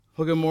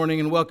Well, good morning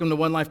and welcome to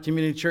One Life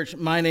Community Church.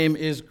 My name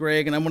is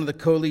Greg and I'm one of the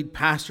co-lead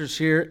pastors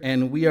here,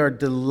 and we are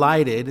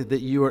delighted that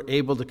you are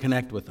able to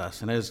connect with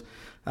us. And as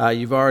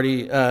you've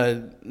already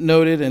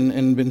noted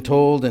and been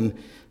told and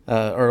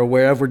are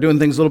aware of, we're doing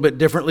things a little bit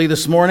differently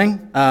this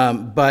morning,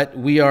 but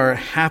we are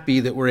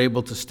happy that we're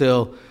able to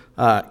still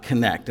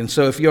connect. And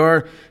so if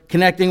you're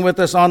connecting with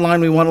us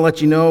online, we want to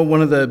let you know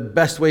one of the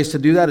best ways to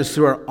do that is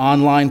through our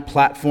online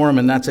platform,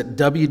 and that's at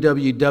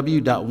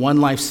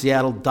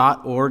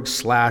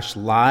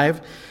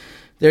www.onelifeseattle.org/live.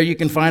 There you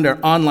can find our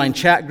online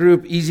chat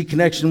group, easy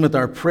connection with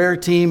our prayer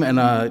team, and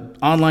an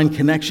online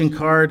connection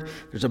card.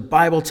 There's a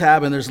Bible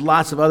tab, and there's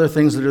lots of other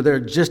things that are there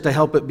just to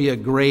help it be a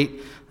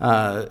great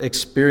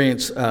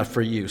experience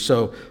for you.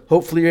 So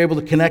hopefully you're able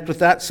to connect with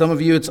that. Some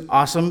of you, it's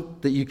awesome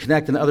that you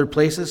connect in other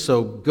places,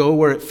 so go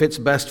where it fits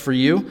best for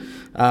you.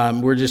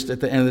 We're just, at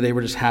the end of the day,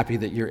 we're just happy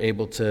that you're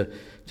able to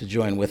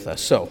join with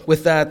us. So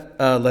with that,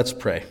 let's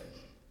pray.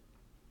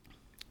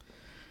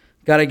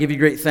 God, I give you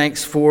great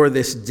thanks for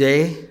this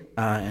day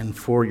and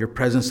for your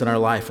presence in our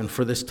life and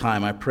for this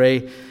time. I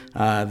pray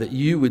that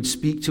you would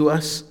speak to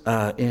us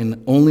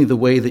in only the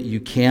way that you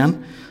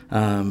can.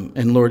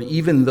 And Lord,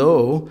 even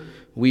though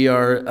we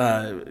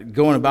are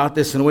going about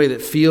this in a way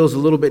that feels a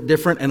little bit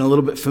different and a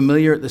little bit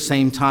familiar at the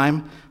same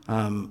time,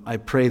 I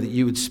pray that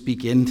you would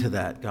speak into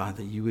that, God,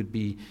 that you would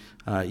be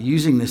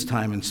using this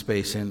time and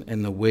space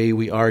and the way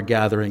we are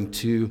gathering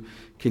to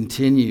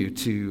continue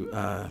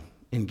to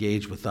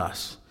engage with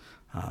us.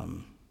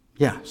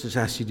 So just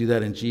ask you to do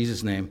that in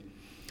Jesus' name.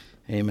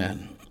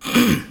 Amen.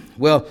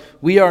 Well,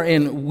 we are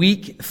in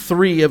week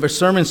 3 of a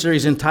sermon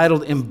series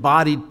entitled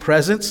Embodied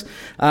Presence.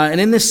 And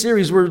in this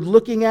series, we're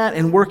looking at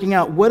and working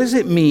out what does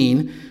it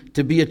mean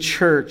to be a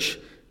church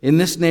in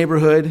this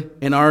neighborhood,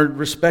 in our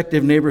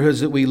respective neighborhoods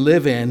that we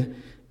live in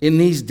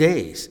these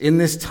days, in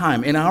this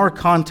time, in our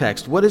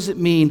context. What does it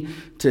mean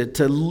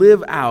to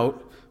live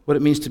out what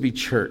it means to be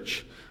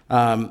church?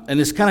 And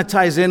this kind of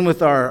ties in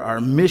with our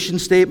mission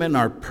statement and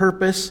our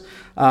purpose.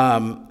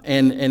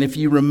 And if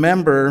you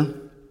remember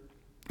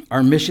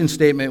our mission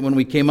statement, when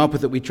we came up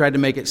with it, we tried to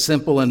make it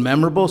simple and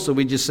memorable. So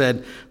we just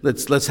said,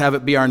 let's have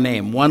it be our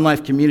name. One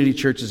Life Community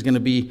Church is going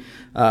to be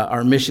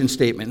our mission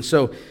statement. And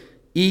so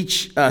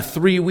each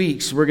 3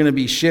 weeks, we're going to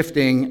be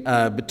shifting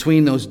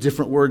between those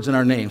different words in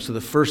our name. So the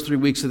first 3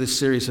 weeks of this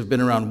series have been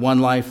around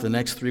One Life, the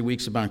next 3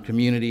 weeks about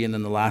community, and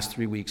then the last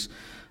 3 weeks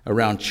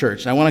around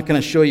church. And I want to kind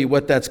of show you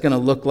what that's going to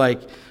look like.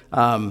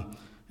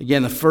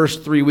 Again, the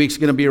first 3 weeks are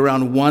going to be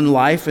around one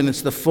life, and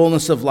it's the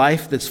fullness of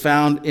life that's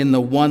found in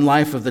the one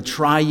life of the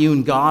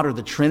triune God or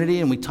the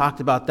Trinity. And we talked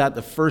about that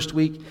the first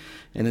week,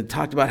 and it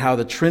talked about how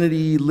the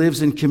Trinity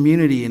lives in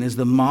community and is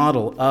the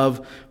model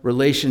of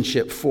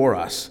relationship for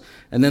us.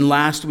 And then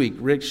last week,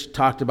 Rich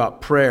talked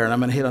about prayer, and I'm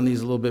going to hit on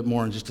these a little bit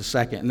more in just a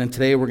second. And then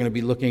today we're going to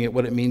be looking at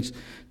what it means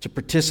to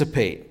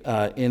participate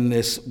in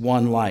this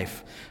one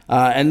life.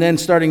 And then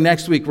starting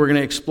next week, we're going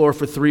to explore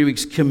for 3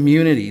 weeks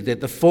community, that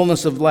the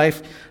fullness of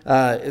life,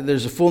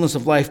 there's a fullness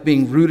of life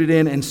being rooted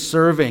in and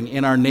serving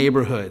in our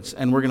neighborhoods.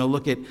 And we're going to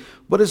look at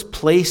what does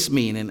place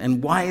mean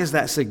and why is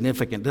that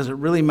significant? Does it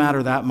really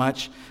matter that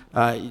much?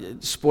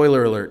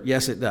 Spoiler alert,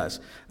 yes it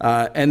does.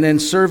 And then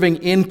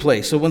serving in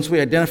place. So once we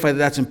identify that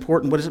that's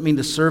important, what does it mean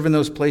to serve in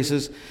those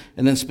places?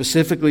 And then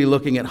specifically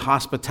looking at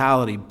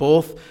hospitality,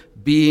 both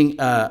being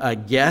a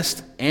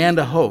guest and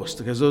a host,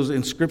 because those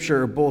in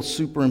Scripture are both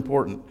super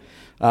important.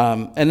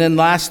 And then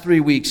last 3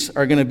 weeks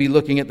are going to be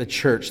looking at the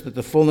church, that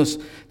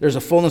there's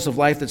a fullness of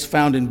life that's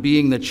found in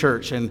being the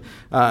church. And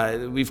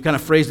we've kind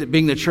of phrased it,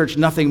 being the church,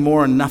 nothing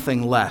more and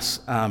nothing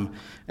less.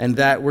 And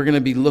that we're going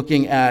to be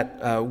looking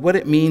at what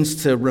it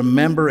means to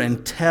remember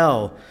and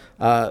tell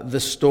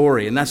the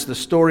story. And that's the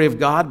story of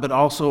God, but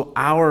also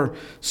our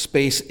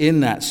space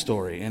in that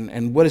story.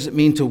 And what does it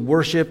mean to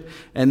worship?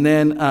 And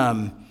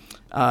then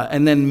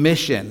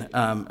mission.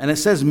 And it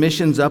says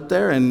missions up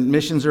there, and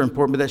missions are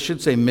important, but that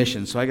should say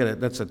mission. So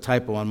that's a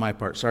typo on my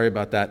part. Sorry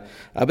about that.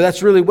 But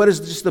that's really what is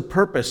just the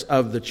purpose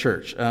of the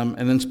church. And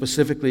then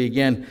specifically,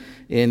 again,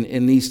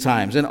 in these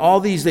times. And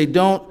all these, they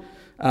don't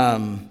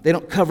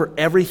cover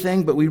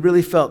everything, but we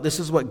really felt this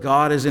is what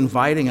God is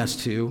inviting us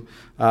to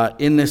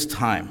in this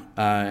time,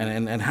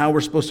 and how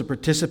we're supposed to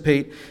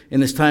participate in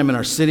this time in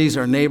our cities,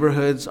 our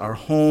neighborhoods, our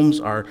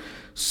homes, our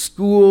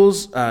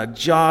schools,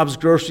 jobs,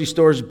 grocery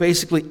stores,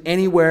 basically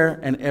anywhere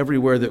and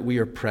everywhere that we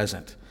are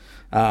present.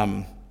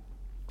 And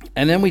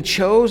then we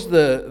chose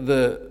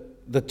the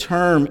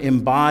term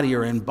embody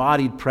or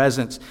embodied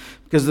presence,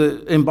 because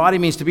the embody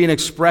means to be an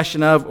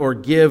expression of or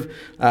give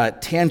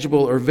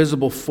tangible or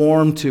visible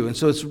form to. And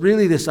so it's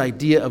really this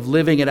idea of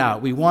living it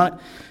out. We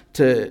want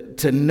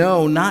to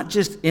know, not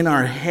just in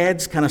our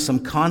heads kind of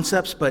some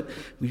concepts, but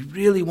we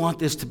really want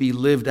this to be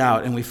lived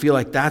out, and we feel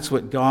like that's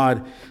what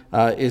God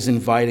is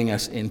inviting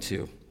us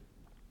into.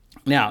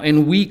 Now,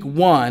 in week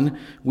 1,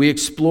 we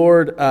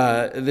explored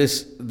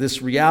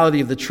this reality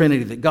of the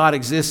Trinity, that God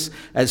exists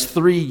as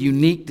 3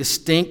 unique,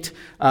 distinct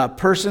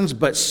persons,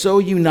 but so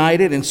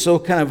united and so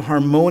kind of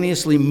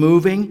harmoniously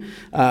moving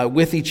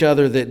with each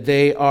other that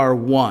they are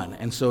one.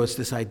 And so it's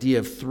this idea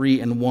of 3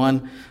 and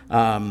 1.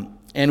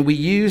 And we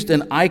used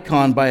an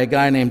icon by a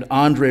guy named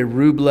Andrei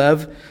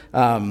Rublev,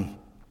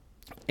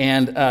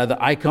 and the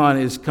icon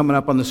is coming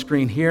up on the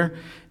screen here.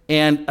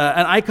 And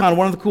an icon,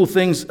 one of the cool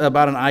things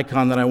about an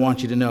icon that I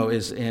want you to know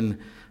is in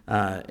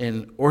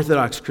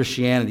Orthodox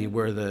Christianity,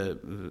 where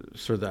the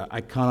sort of the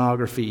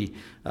iconography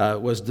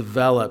was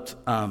developed,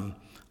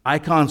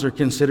 icons are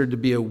considered to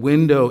be a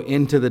window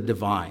into the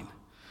divine,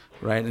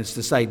 right? And it's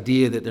this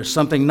idea that there's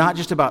something not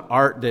just about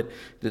art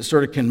that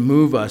sort of can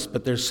move us,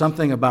 but there's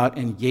something about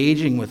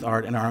engaging with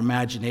art in our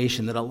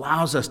imagination that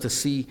allows us to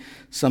see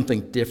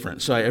something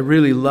different. So I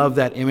really love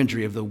that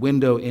imagery of the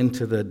window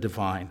into the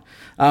divine.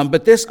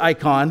 But this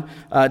icon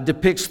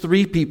depicts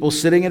 3 people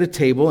sitting at a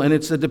table, and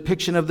it's a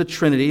depiction of the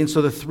Trinity. And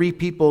so the 3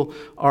 people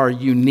are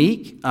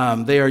unique.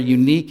 They are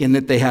unique in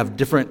that they have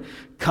different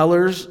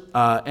colors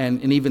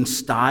and even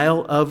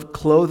style of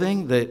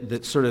clothing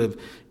that sort of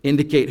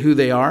indicate who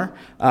they are.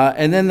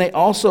 And then they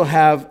also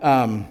have,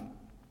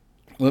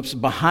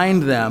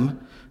 behind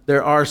them,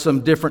 there are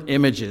some different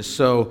images.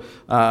 So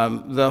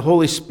the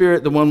Holy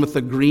Spirit, the one with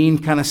the green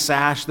kind of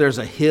sash, there's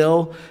a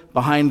hill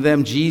behind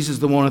them. Jesus,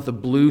 the one with the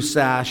blue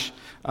sash.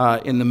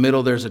 In the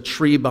middle, there's a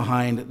tree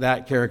behind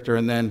that character,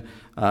 and then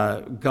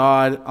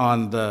God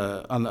on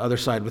the other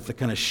side with the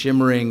kind of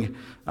shimmering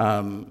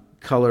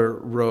color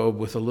robe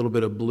with a little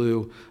bit of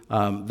blue.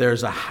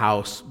 There's a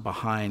house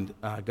behind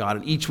God,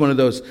 and each one of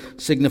those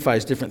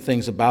signifies different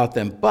things about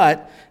them.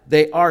 But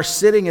they are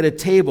sitting at a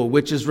table,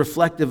 which is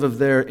reflective of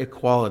their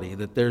equality,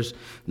 that there's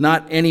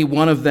not any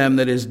one of them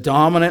that is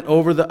dominant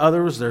over the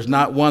others. There's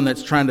not one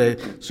that's trying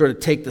to sort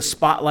of take the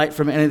spotlight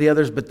from any of the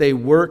others, but they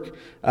work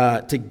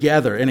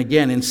together. And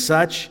again, in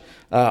such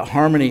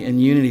harmony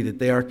and unity that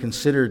they are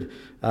considered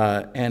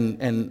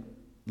and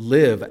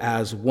live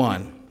as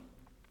one.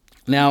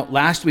 Now,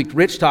 last week,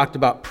 Rich talked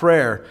about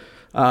prayer,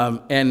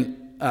 and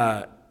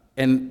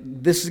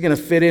this is going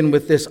to fit in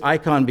with this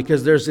icon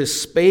because there's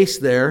this space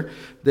there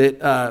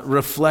that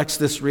reflects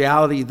this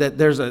reality that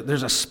there's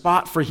a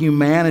spot for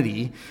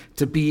humanity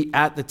to be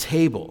at the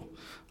table.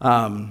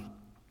 And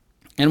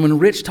when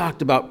Rich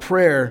talked about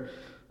prayer,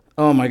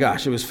 oh my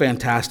gosh, it was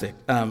fantastic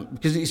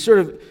because he sort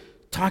of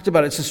talked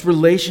about it's this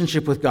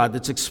relationship with God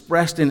that's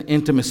expressed in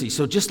intimacy.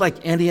 So just like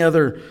any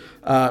other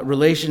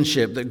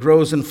relationship that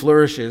grows and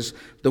flourishes,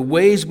 the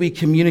ways we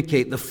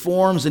communicate, the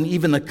forms, and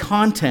even the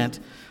content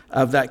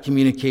of that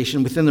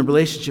communication within the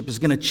relationship is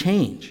going to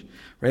change,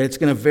 right? It's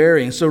going to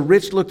vary. And so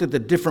Rich looked at the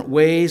different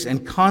ways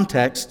and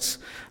contexts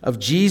of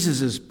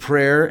Jesus'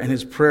 prayer and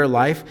his prayer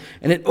life,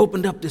 and it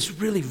opened up this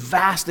really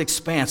vast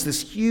expanse,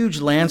 this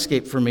huge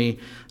landscape for me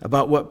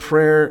about what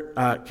prayer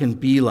can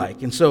be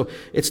like. And so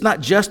it's not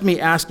just me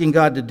asking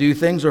God to do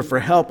things or for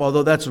help,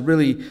 although that's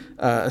really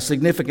a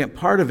significant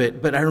part of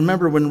it. But I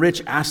remember when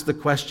Rich asked the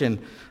question,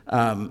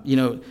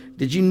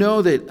 did you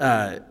know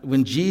that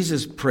when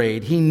Jesus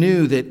prayed, he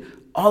knew that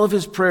all of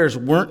his prayers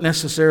weren't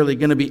necessarily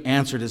going to be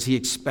answered as he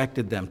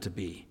expected them to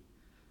be?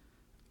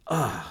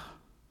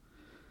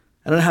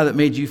 I don't know how that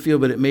made you feel,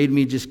 but it made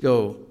me just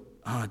go,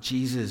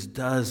 Jesus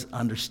does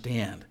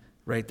understand,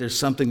 right? There's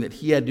something that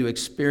he had to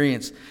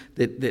experience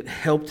that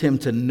helped him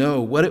to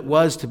know what it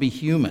was to be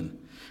human.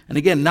 And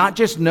again, not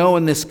just know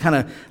in this kind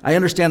of, I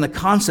understand the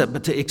concept,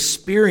 but to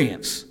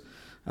experience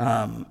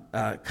kind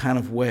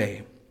of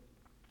way.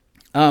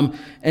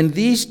 And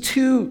these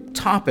 2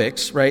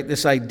 topics, right,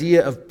 this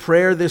idea of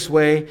prayer this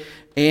way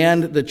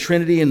and the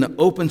Trinity and the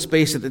open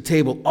space at the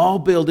table, all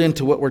build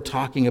into what we're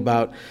talking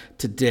about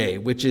today,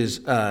 which is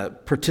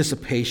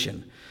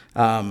participation.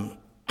 And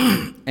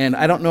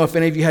I don't know if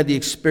any of you had the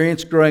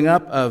experience growing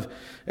up of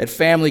at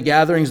family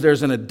gatherings,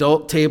 there's an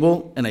adult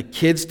table and a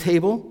kids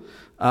table.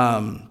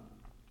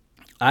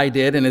 I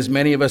did, and as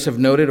many of us have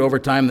noted over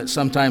time that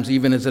sometimes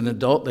even as an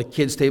adult, the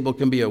kids table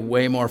can be a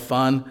way more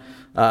fun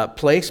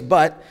place.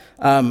 But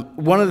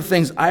one of the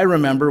things I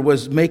remember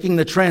was making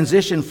the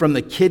transition from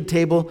the kid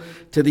table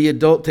to the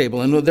adult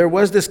table. And there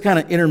was this kind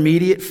of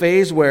intermediate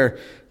phase where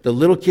the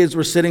little kids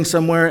were sitting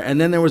somewhere, and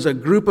then there was a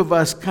group of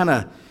us kind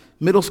of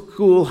middle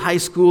school, high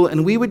school,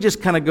 and we would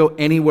just kind of go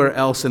anywhere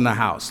else in the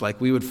house.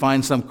 Like we would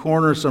find some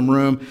corner, some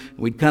room,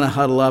 we'd kind of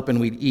huddle up and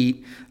we'd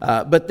eat.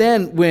 But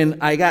then when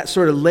I got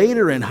sort of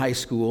later in high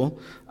school,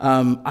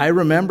 I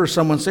remember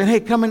someone saying, "Hey,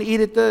 come and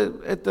eat at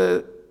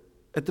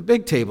the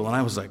big table." And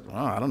I was like,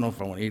 I don't know if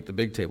I want to eat at the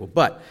big table.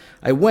 But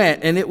I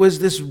went, and it was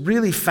this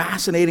really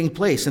fascinating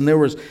place. And there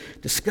was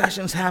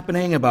discussions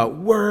happening about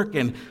work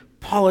and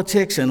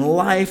politics and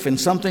life,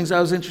 and some things I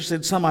was interested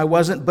in, some I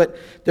wasn't. But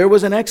there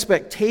was an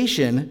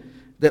expectation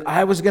that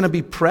I was going to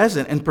be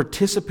present and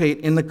participate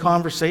in the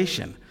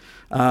conversation.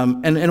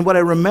 And what I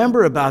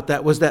remember about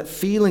that was that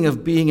feeling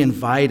of being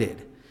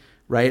invited,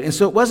 right? And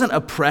so it wasn't a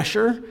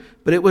pressure,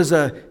 but it was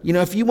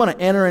if you want to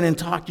enter in and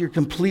talk, you're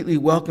completely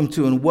welcome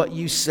to, and what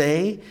you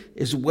say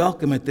is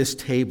welcome at this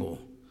table.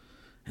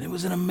 And it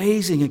was an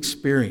amazing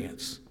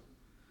experience.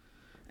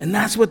 And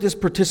that's what this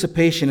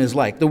participation is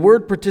like. The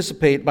word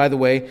participate, by the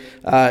way,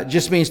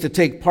 just means to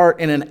take part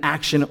in an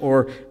action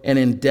or an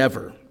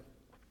endeavor.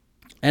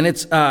 And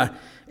it's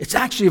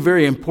actually a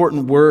very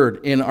important word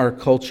in our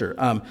culture.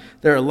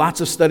 There are lots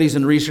of studies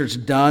and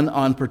research done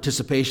on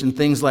participation.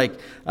 Things like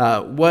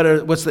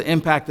what's the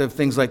impact of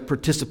things like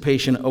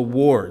participation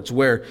awards,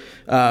 where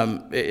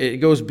it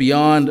goes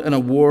beyond an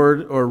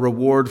award or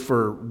reward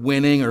for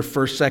winning or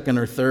first, second,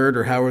 or third,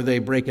 or however they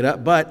break it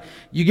up. But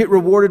you get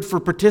rewarded for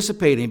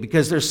participating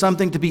because there's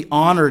something to be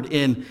honored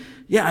in.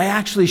 Yeah, I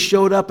actually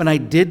showed up and I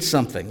did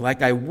something.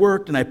 Like I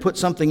worked and I put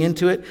something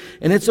into it,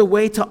 and it's a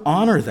way to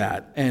honor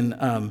that. And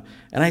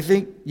I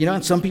think,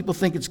 and some people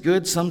think it's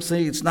good, some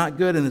say it's not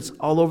good, and it's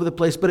all over the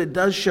place. But it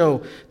does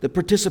show that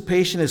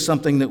participation is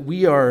something that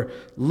we are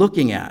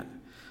looking at.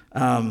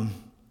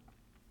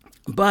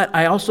 But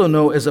I also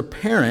know as a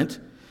parent,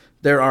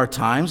 there are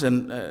times,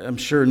 and I'm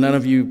sure none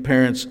of you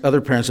other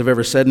parents have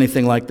ever said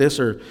anything like this,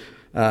 or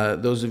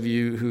those of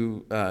you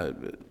who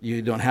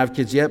you don't have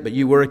kids yet, but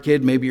you were a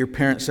kid, maybe your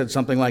parent said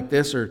something like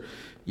this, or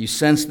you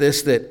sense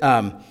this, that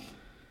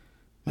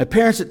my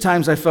parents at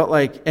times I felt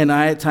like, and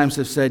I at times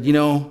have said,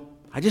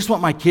 I just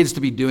want my kids to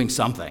be doing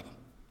something,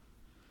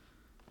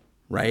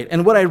 right?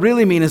 And what I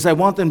really mean is I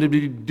want them to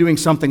be doing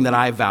something that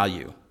I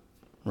value,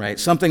 right?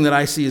 Something that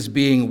I see as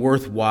being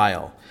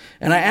worthwhile.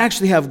 And I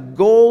actually have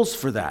goals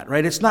for that,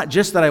 right? It's not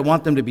just that I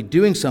want them to be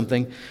doing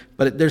something,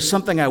 but there's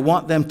something I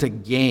want them to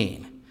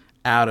gain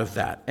out of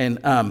that. And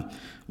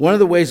one of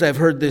the ways I've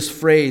heard this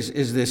phrase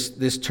is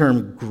this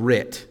term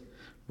grit,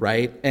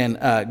 right? And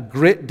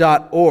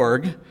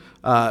grit.org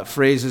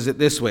phrases it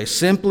this way.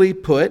 Simply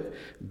put,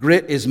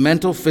 grit is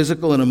mental,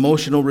 physical, and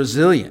emotional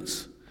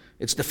resilience.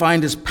 It's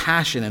defined as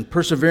passion and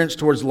perseverance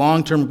towards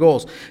long-term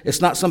goals.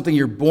 It's not something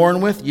you're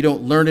born with. You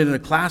don't learn it in a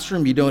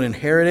classroom. You don't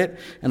inherit it.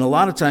 And a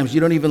lot of times you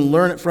don't even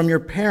learn it from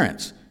your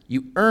parents.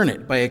 You earn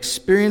it by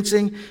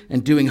experiencing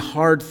and doing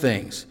hard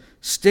things,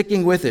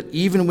 sticking with it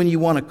even when you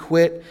want to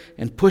quit,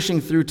 and pushing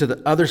through to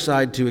the other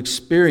side to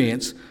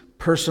experience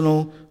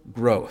personal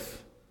growth.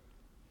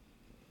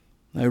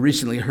 I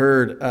recently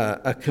heard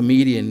a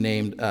comedian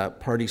named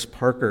Pardis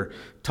Parker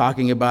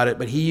talking about it,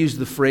 but he used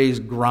the phrase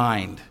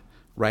grind,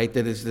 right?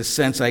 That is the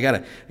sense I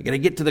gotta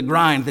get to the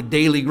grind, the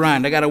daily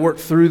grind. I gotta work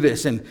through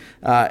this. And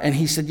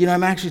he said,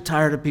 I'm actually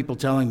tired of people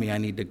telling me I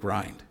need to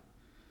grind,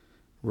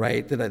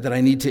 right? That I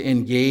need to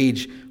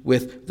engage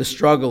with the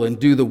struggle and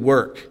do the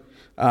work.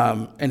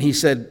 And he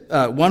said,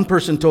 one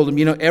person told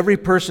him, every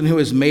person who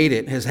has made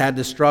it has had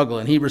to struggle.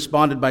 And he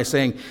responded by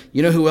saying,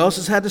 who else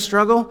has had to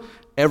struggle?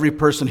 Every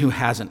person who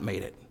hasn't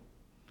made it.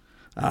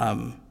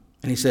 And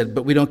he said,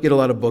 but we don't get a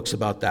lot of books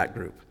about that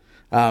group.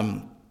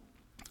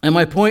 And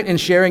my point in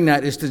sharing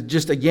that is to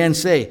just again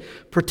say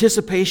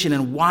participation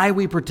and why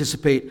we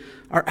participate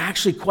are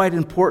actually quite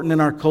important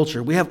in our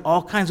culture. We have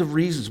all kinds of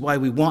reasons why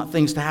we want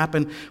things to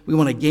happen. We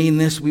want to gain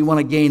this, we want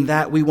to gain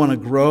that, we want to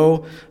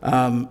grow.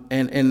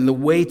 And the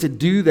way to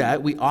do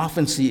that we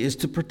often see is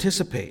to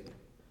participate.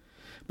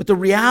 But the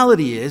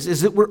reality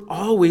is that we're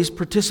always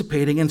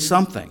participating in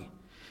something.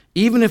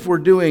 Even if we're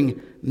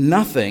doing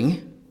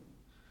nothing,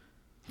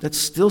 that's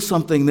still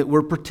something that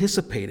we're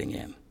participating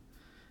in.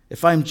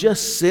 If I'm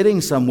just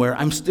sitting somewhere,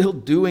 I'm still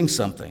doing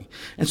something.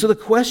 And so the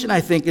question, I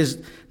think,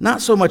 is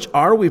not so much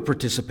are we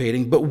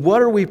participating, but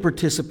what are we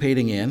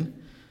participating in?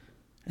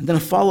 And then a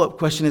follow-up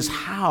question is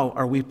how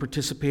are we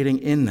participating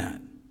in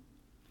that?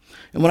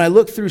 And when I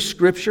look through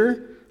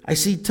Scripture, I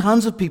see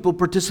tons of people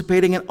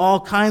participating in all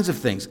kinds of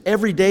things,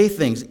 everyday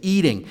things,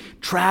 eating,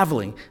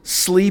 traveling,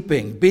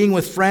 sleeping, being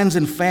with friends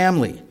and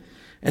family.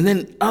 And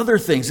then other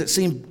things that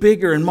seem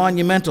bigger and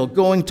monumental,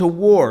 going to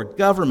war,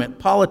 government,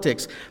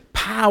 politics,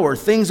 power,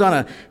 things on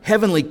a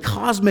heavenly,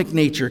 cosmic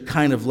nature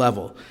kind of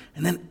level,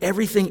 and then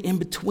everything in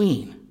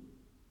between.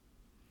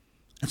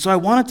 And so I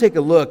want to take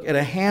a look at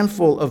a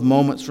handful of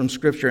moments from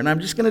Scripture, and I'm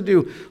just going to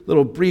do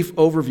little brief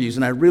overviews,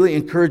 and I really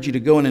encourage you to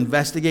go and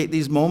investigate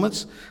these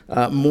moments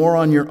more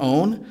on your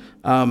own,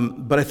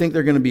 but I think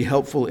they're going to be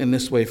helpful in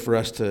this way for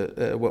us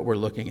to what we're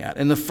looking at.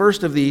 And the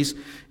first of these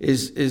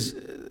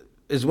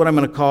is what I'm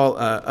going to call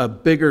a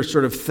bigger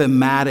sort of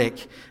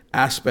thematic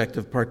aspect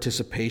of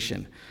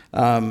participation.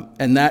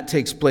 And that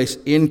takes place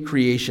in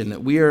creation,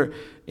 that we are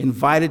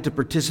invited to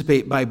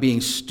participate by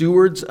being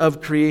stewards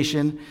of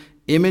creation,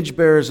 image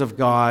bearers of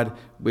God,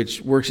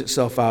 which works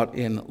itself out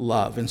in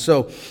love. And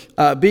so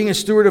being a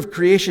steward of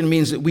creation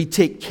means that we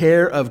take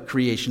care of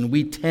creation.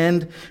 We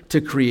tend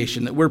to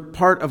creation, that we're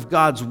part of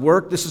God's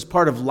work. This is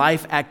part of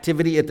life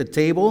activity at the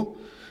table,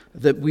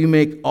 that we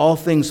make all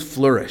things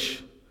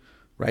flourish,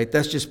 right?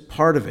 That's just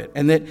part of it.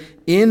 And that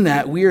in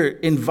that we are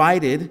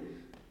invited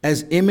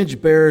as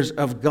image bearers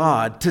of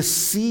God to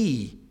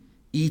see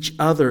each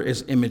other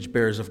as image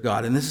bearers of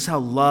God. And this is how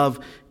love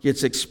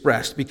gets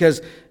expressed.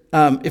 Because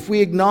if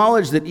we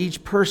acknowledge that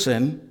each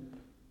person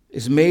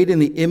is made in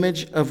the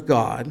image of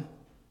God,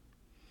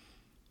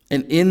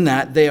 and in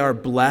that they are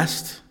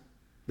blessed,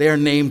 they are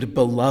named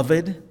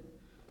beloved,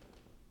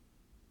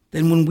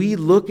 then when we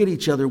look at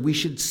each other, we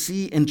should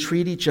see and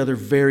treat each other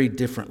very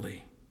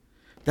differently.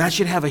 That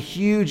should have a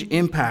huge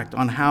impact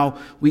on how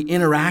we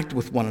interact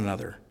with one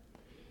another.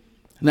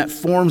 And that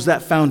forms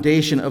that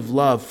foundation of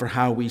love for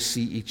how we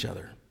see each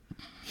other.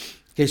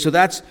 Okay, so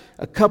that's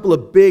a couple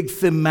of big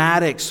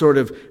thematic sort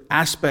of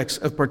aspects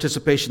of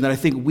participation that I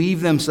think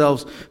weave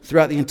themselves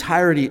throughout the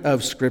entirety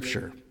of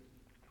Scripture.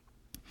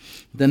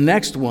 The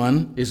next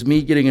one is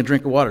me getting a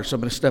drink of water. So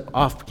I'm going to step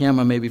off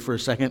camera maybe for a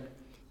second.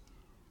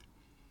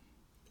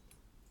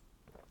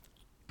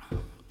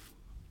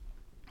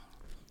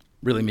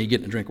 Really, me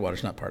getting a drink of water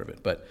is not part of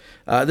it. But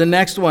the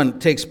next one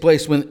takes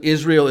place when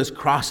Israel is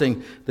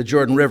crossing the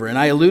Jordan River. And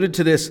I alluded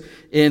to this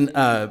in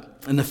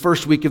the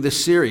first week of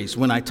this series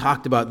when I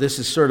talked about this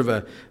as sort of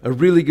a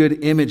really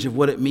good image of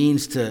what it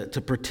means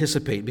to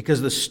participate. Because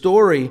the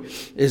story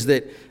is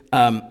that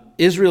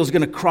Israel is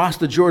going to cross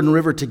the Jordan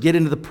River to get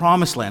into the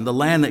promised land, the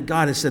land that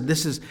God has said,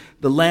 this is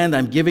the land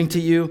I'm giving to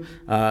you,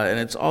 and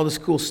it's all this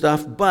cool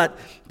stuff. But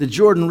the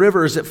Jordan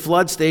River is at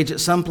flood stage. At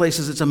some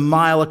places it's a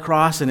mile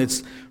across, and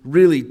it's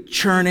really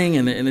churning,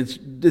 and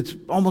it's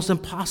almost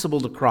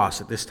impossible to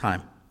cross at this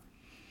time.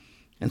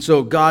 And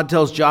so God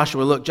tells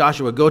Joshua, look,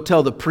 Joshua, go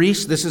tell the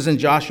priests, this is in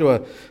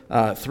Joshua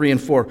 3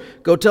 and 4,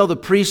 go tell the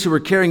priests who are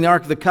carrying the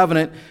Ark of the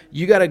Covenant,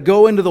 you got to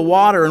go into the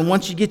water, and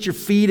once you get your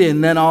feet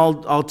in, then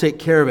I'll take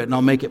care of it, and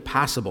I'll make it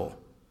passable.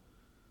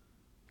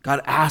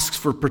 God asks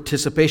for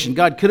participation.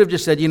 God could have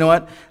just said, you know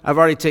what, I've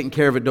already taken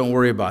care of it, don't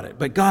worry about it.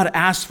 But God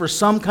asks for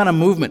some kind of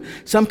movement,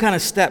 some kind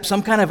of step,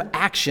 some kind of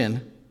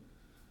action.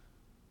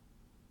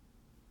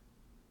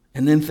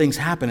 And then things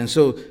happen. And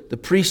so the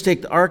priests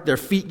take the ark, their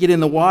feet get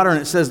in the water, and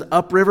it says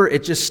upriver,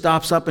 it just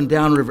stops up and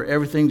downriver.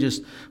 Everything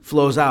just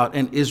flows out,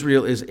 and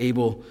Israel is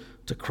able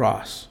to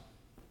cross.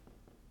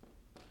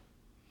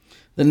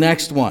 The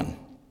next one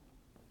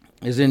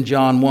is in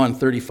John 1,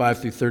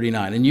 35 through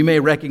 39. And you may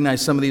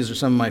recognize some of these are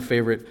some of my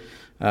favorite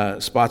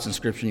spots in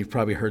Scripture, and you've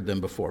probably heard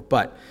them before.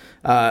 But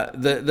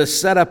the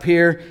setup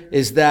here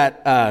is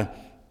that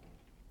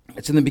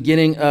it's in the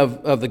beginning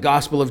of the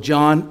Gospel of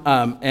John,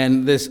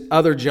 and this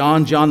other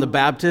John, John the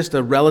Baptist,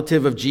 a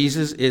relative of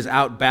Jesus, is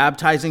out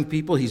baptizing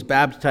people. He's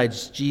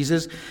baptized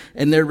Jesus,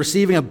 and they're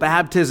receiving a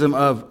baptism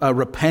of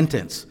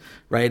repentance,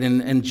 right?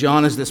 And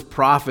John is this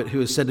prophet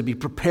who is said to be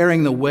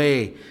preparing the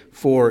way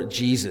for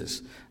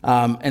Jesus.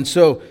 And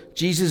so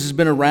Jesus has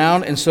been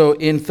around, and so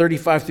in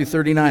 35 through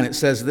 39 it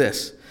says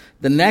this.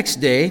 The next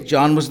day,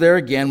 John was there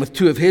again with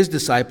two of his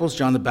disciples.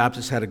 John the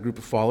Baptist had a group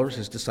of followers,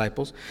 his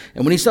disciples.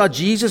 And when he saw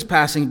Jesus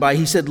passing by,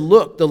 he said,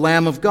 "Look, the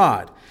Lamb of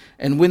God."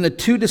 And when the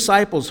two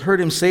disciples heard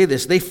him say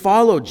this, they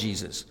followed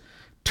Jesus.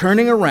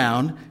 Turning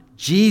around,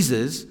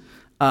 Jesus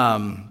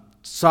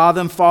saw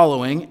them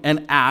following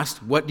and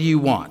asked, "What do you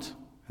want?"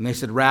 And they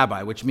said,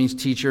 "Rabbi," which means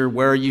teacher,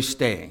 "where are you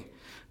staying?"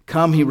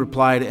 "Come," he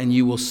replied, "and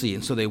you will see."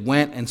 And so they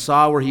went and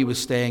saw where he was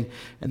staying,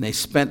 and they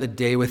spent the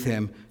day with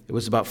him. It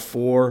was about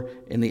 4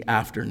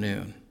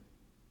 p.m.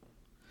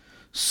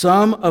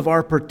 Some of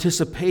our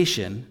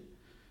participation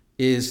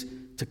is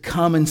to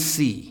come and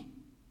see,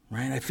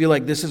 right? I feel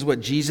like this is what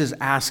Jesus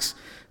asks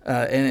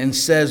and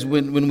says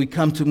when we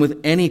come to him with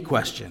any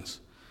questions.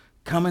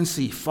 Come and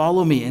see.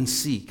 Follow me and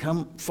see.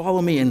 Come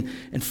follow me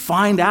and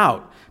find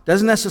out.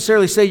 Doesn't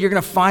necessarily say you're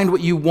going to find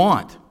what you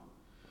want,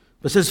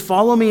 but says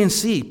follow me and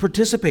see.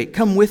 Participate.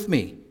 Come with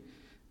me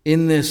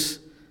in this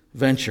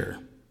venture.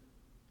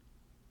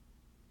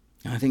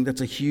 And I think that's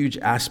a huge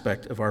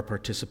aspect of our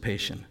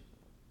participation.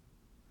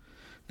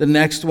 The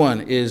next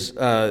one is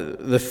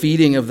the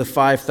feeding of the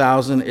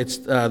 5,000. It's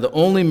the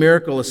only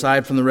miracle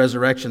aside from the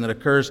resurrection that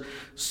occurs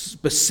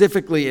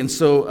specifically and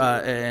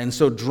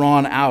so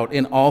drawn out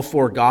in all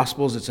four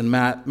Gospels. It's in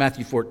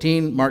Matthew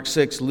 14, Mark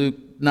 6, Luke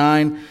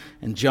 9,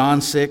 and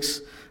John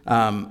 6.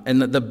 And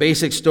the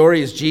basic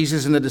story is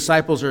Jesus and the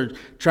disciples are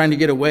trying to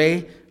get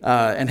away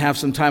and have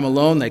some time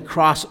alone. They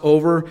cross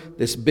over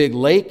this big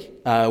lake.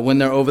 When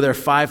they're over there,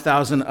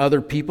 5,000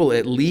 other people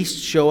at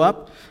least show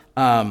up.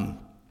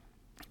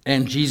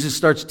 And Jesus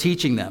starts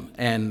teaching them.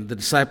 And the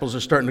disciples are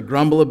starting to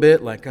grumble a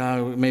bit, like,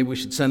 maybe we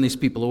should send these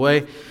people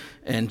away.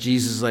 And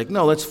Jesus is like,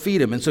 no, let's feed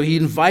them. And so he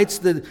invites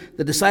the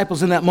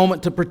disciples in that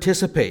moment to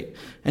participate.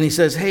 And he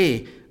says,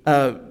 hey,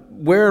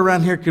 where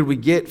around here could we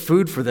get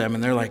food for them?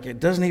 And they're like, it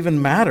doesn't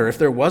even matter. If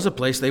there was a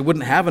place, they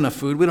wouldn't have enough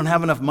food. We don't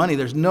have enough money.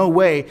 There's no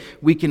way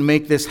we can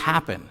make this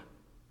happen.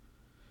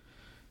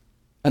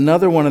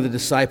 Another one of the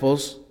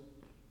disciples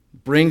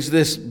brings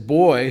this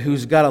boy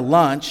who's got a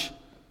lunch,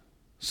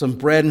 some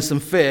bread and some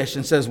fish,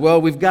 and says,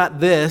 well, we've got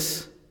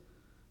this.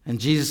 And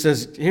Jesus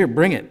says, here,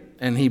 bring it.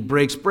 And he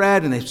breaks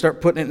bread, and they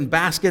start putting it in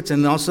baskets,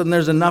 and all of a sudden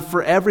there's enough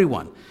for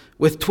everyone,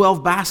 with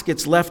 12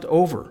 baskets left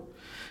over.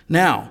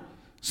 Now,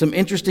 some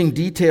interesting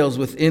details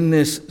within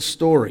this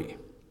story.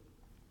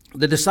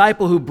 The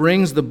disciple who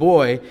brings the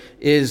boy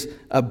is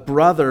a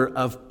brother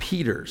of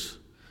Peter's.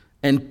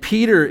 And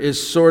Peter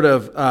is sort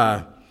of,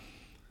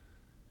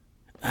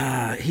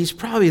 he's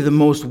probably the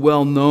most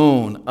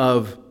well-known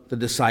of the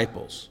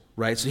disciples,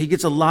 right? So he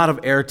gets a lot of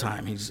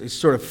airtime. He's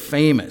sort of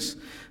famous.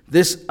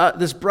 This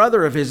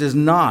brother of his is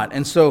not.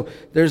 And so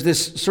there's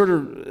this sort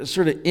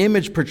of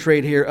image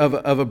portrayed here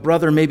of a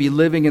brother maybe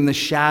living in the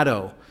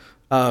shadow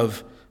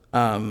of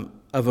a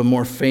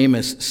more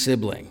famous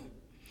sibling.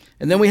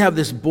 And then we have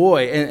this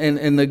boy,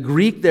 and the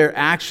Greek there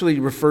actually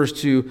refers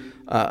to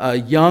a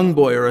young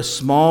boy or a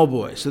small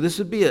boy. So this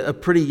would be a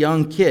pretty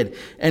young kid.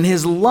 And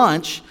his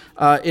lunch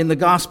in the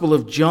Gospel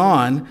of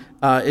John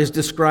is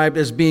described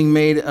as being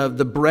made of,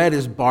 the bread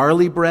is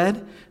barley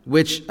bread,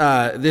 which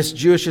this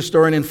Jewish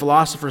historian and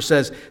philosopher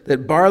says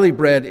that barley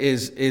bread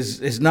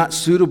is not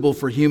suitable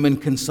for human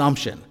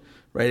consumption.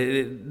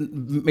 Right?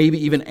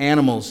 Maybe even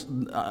animals,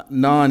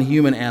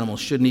 non-human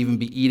animals, shouldn't even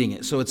be eating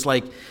it. So it's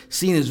like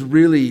seen as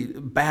really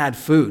bad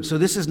food. So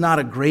this is not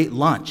a great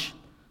lunch.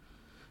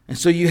 And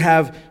so you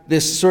have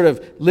this sort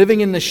of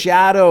living in the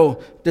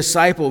shadow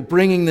disciple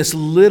bringing this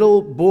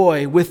little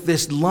boy with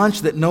this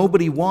lunch that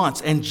nobody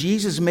wants. And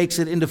Jesus makes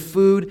it into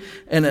food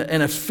and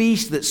a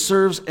feast that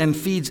serves and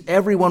feeds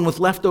everyone with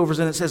leftovers.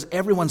 And it says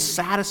everyone's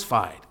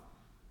satisfied.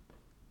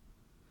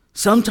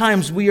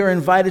 Sometimes we are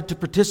invited to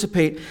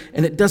participate,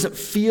 and it doesn't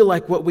feel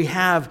like what we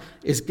have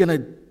is going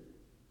to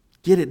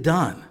get it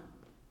done.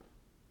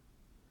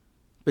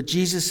 But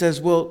Jesus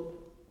says, well,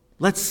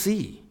 let's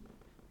see.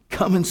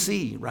 Come and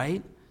see,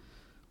 right?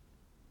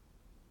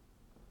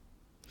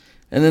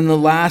 And then the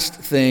last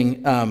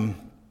thing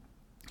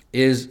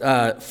is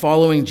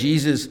following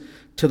Jesus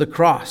to the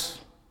cross.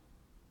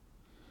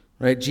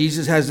 Right?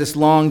 Jesus has this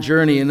long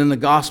journey, and in the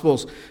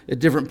Gospels, at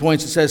different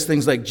points, it says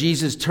things like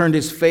Jesus turned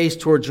his face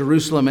toward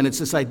Jerusalem, and it's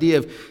this idea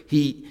of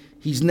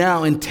he's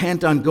now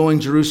intent on going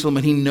to Jerusalem,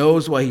 and he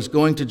knows why he's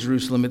going to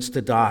Jerusalem. It's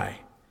to die.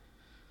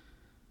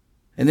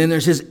 And then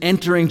there's his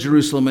entering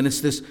Jerusalem, and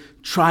it's this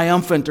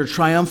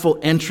triumphal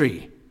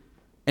entry.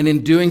 And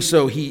in doing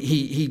so,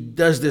 he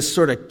does this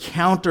sort of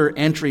counter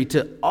entry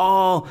to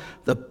all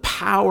the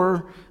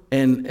power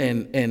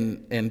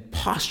and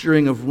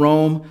posturing of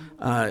Rome.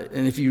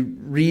 And if you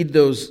read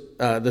those,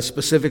 the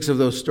specifics of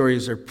those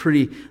stories are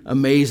pretty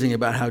amazing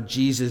about how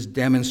Jesus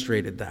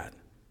demonstrated that.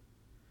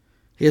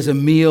 He has a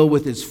meal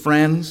with his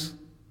friends.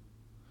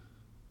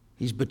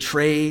 He's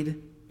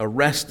betrayed,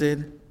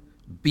 arrested,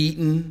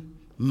 beaten,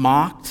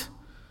 mocked,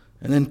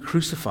 and then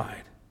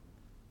crucified.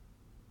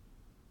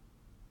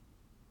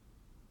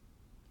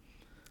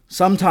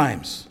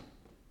 Sometimes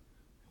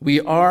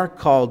we are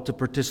called to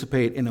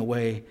participate in a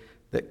way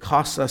that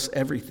costs us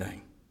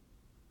everything.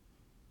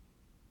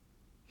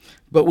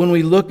 But when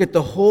we look at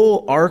the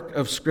whole arc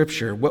of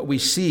Scripture, what we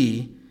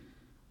see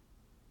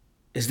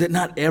is that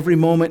not every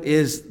moment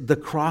is the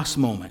cross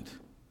moment,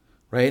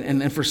 right?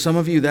 And for some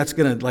of you, that's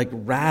going to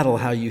rattle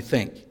how you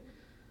think.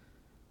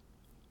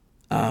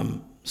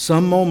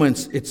 Some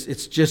moments,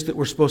 it's just that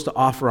we're supposed to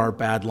offer our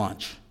bad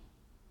lunch,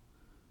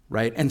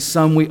 right? And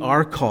some we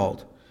are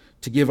called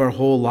to give our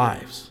whole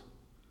lives.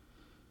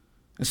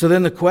 And so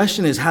then the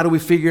question is, how do we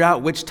figure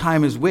out which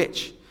time is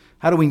which?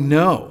 How do we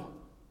know?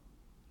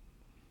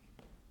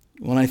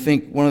 Well, I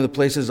think one of the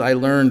places I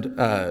learned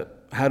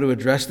how to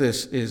address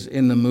this is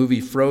in the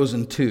movie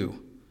Frozen 2.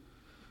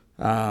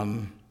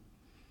 And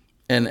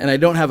I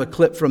don't have a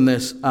clip from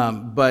this,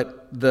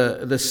 but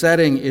the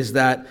setting is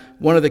that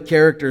one of the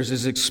characters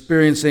is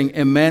experiencing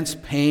immense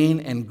pain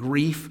and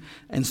grief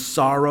and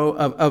sorrow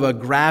of a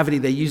gravity.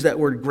 They use that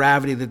word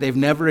gravity that they've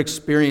never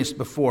experienced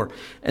before.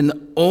 And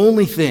the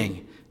only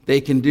thing they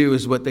can do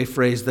is what they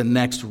phrase the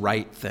next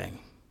right thing.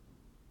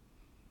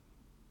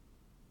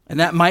 And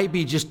that might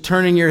be just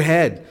turning your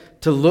head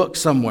to look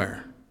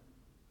somewhere.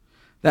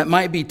 That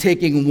might be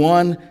taking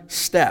one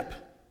step.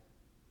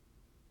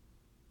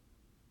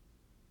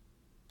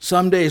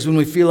 Some days when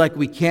we feel like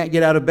we can't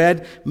get out of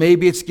bed,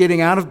 maybe it's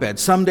getting out of bed.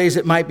 Some days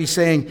it might be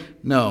saying,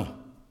 no.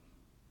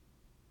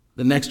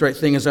 The next right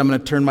thing is I'm going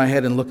to turn my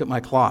head and look at my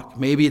clock.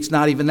 Maybe it's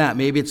not even that.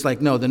 Maybe it's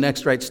like, no, the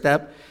next right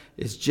step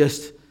is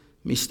just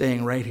me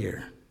staying right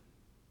here.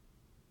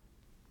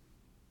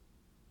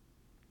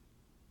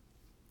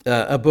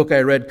 A book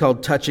I read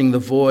called Touching the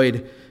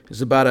Void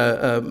is about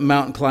a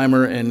mountain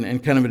climber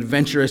and kind of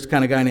adventurous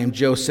kind of guy named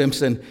Joe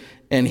Simpson.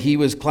 And he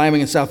was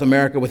climbing in South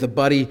America with a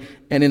buddy,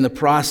 and in the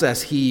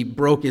process, he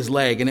broke his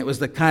leg. And it was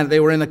they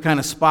were in the kind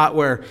of spot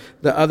where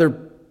the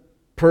other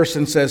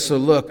person says, so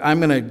look,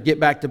 I'm going to get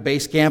back to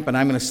base camp, and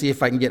I'm going to see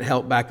if I can get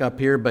help back up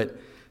here, but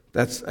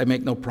I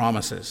make no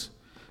promises.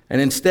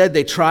 And instead,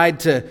 they tried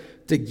to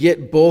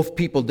get both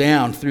people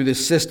down through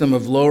this system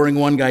of lowering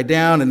one guy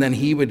down, and then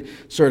he would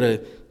sort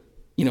of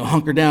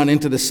hunker down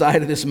into the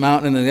side of this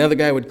mountain, and then the other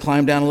guy would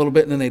climb down a little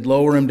bit, and then they'd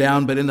lower him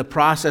down. But in the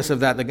process of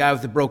that, the guy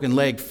with the broken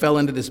leg fell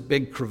into this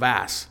big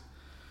crevasse.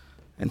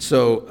 And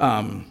so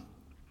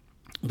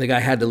the guy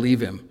had to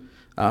leave him.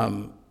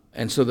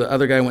 And so the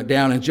other guy went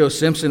down, and Joe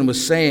Simpson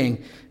was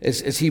saying,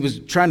 as he was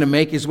trying to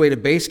make his way to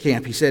base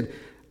camp, he said,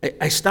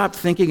 I stopped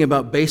thinking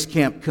about base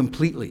camp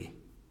completely.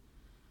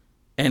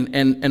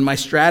 And my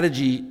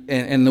strategy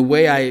and the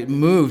way I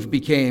moved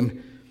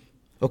became,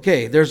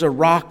 okay, there's a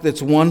rock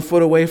that's 1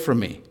 foot away from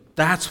me.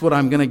 That's what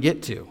I'm going to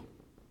get to.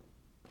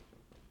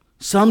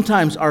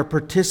 sometimes our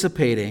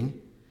participating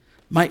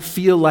might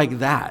feel like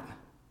that.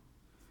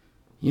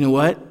 You know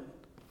what?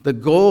 The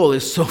goal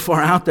is so far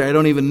out there, I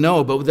don't even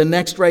know. But with the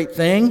next right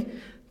thing,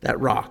 that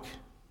rock.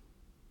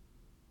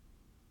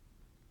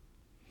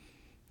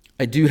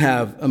 I do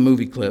have a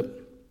movie clip.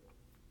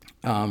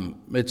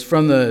 It's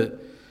from the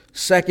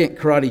second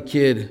Karate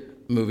Kid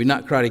movie,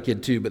 not Karate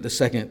Kid 2, but the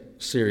second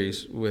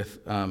series with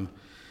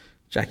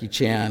Jackie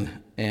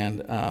Chan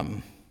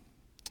and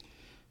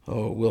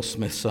Will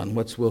Smith's son.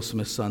 What's Will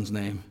Smith's son's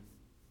name?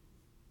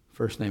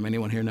 First name,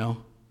 anyone here know?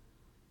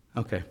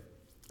 Okay,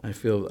 I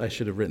feel I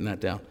should have written that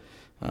down.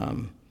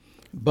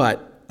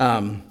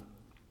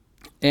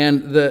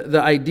 And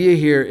the idea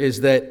here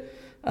is that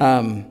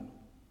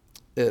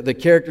the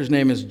character's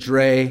name is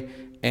Dre,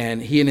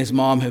 and he and his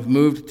mom have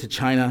moved to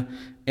China,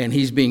 and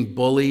he's being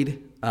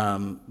bullied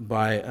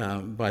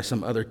by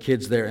some other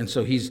kids there. And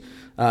so he's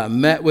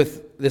met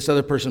with this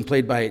other person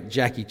played by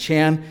Jackie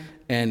Chan,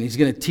 and he's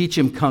going to teach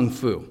him Kung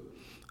Fu.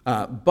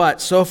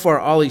 But so far,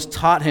 all he's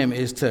taught him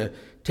is to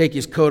take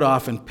his coat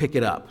off and pick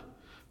it up,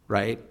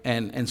 right?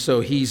 And so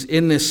he's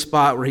in this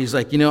spot where he's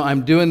like,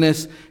 I'm doing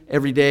this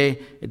every day.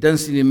 It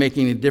doesn't seem to make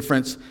any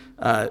difference.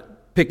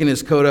 Picking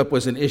his coat up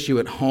was an issue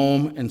at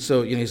home, and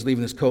so he's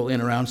leaving his coat laying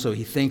around, so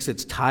he thinks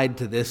it's tied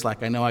to this,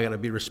 like, I know I got to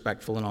be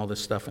respectful and all this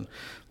stuff and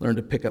learn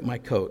to pick up my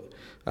coat.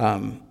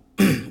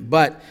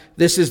 But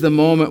this is the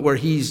moment where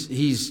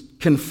he's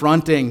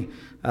confronting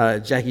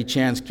Jackie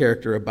Chan's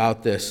character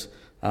about this,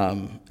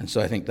 and so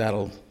I think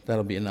that'll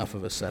be enough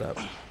of a setup.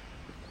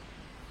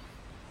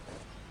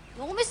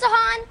 No, Mr.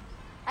 Han,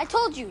 I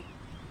told you.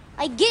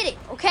 I get it,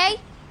 okay?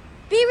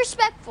 Be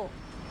respectful.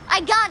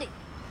 I got it.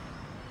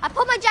 I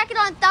put my jacket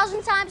on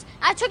 1,000 times, and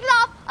I took it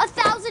off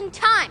 1,000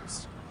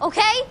 times,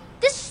 okay?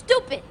 This is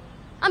stupid.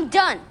 I'm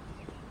done.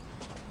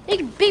 They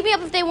can beat me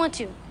up if they want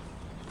to.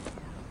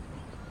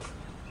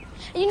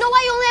 And you know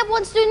why you only have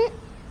one student?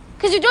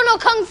 Because you don't know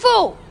Kung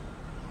Fu.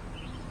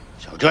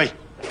 Xiao Zhui.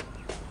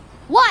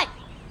 What?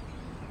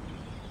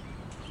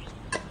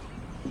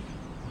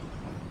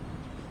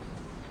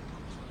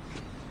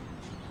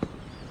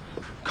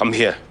 Come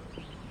here.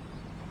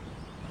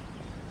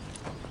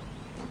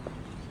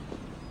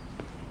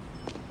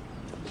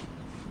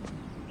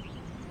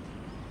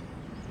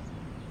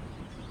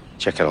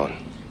 Check it on.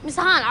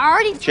 Mr. Han, I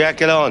already...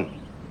 Check it on.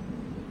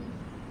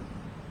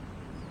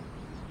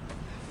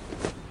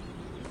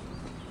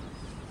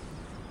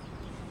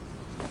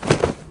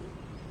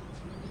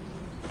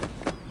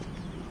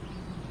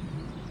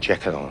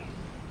 Check it on.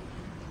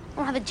 I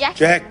don't have a jacket.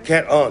 Check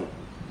it on.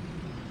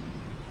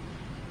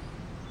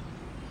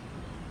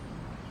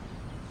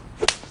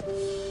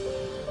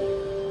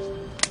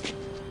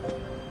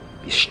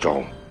 Be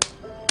strong.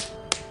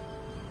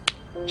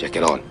 Check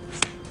it on.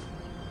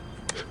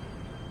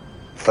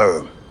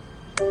 Firm.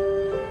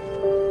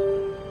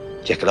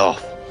 Check it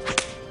off.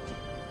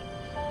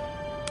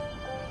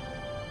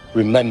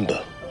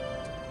 Remember,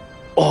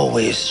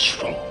 always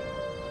strong.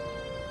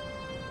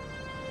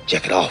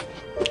 Check it off.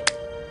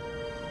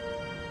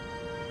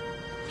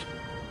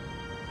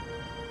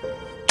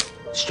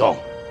 Strong.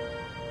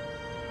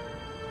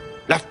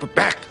 Left foot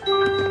back.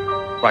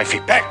 Right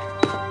feet back.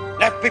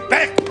 Left feet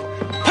back.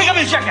 Pick up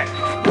your jacket.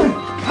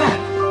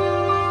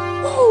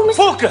 Oh, Mr.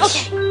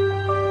 Focus.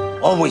 Okay.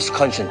 Always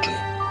concentrate.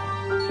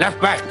 Left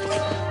back.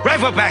 Right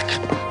foot back.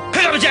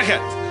 Pick up your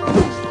jacket.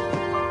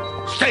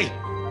 Stay.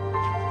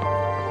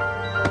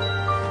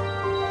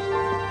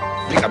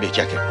 Pick up your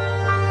jacket.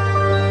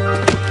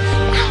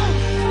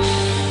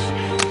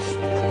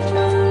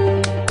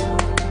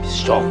 Be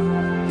strong.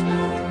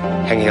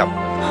 Hang it up.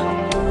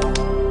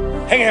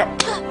 Hang it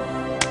up.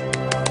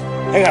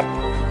 Hang up.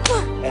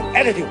 And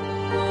attitude.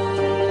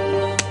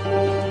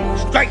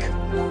 Strike.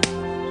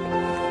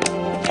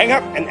 Hang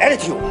up and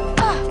attitude.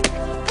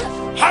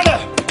 Harder.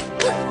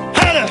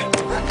 Harder.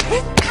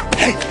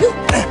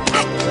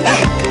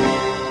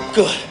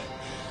 Good.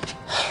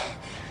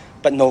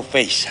 But no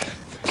face.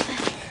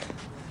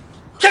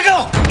 Check it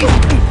out.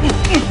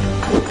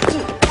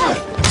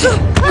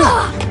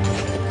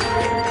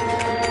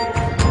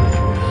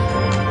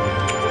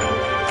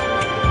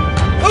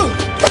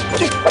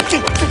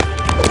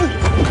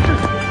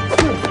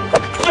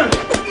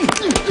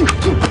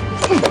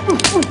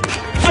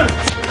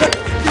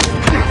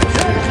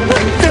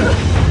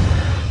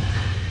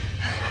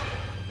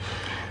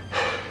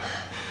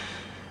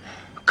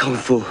 Kung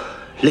Fu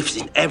lives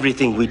in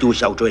everything we do,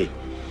 Xiao Zhui.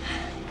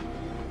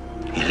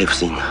 It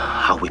lives in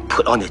how we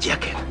put on the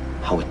jacket,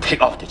 how we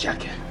take off the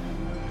jacket,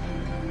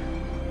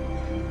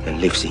 and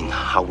lives in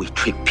how we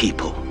treat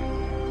people.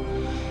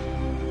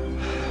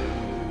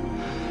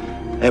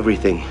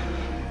 Everything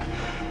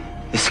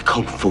is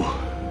Kung Fu.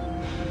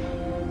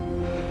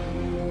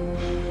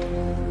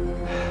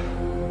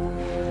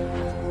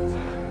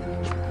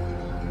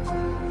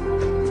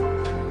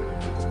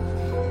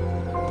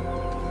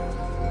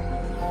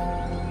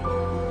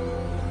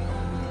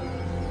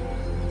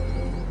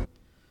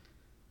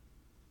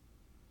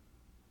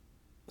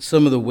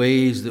 Some of the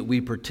ways that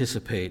we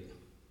participate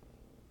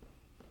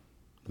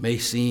may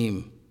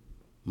seem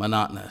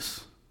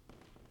monotonous,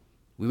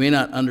 We may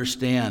not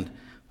understand,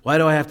 why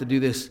do I have to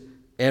do this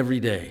every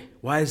day?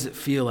 Why does it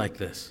feel like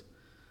this?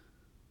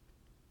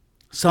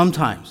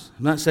 Sometimes,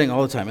 I'm not saying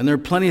all the time, and there are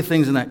plenty of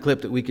things in that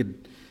clip that we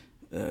could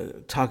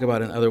talk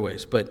about in other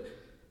ways, but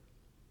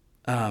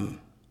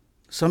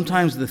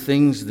sometimes the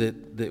things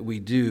that we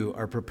do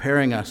are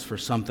preparing us for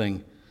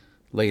something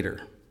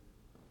later.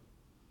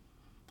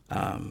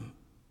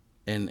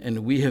 And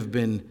we have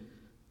been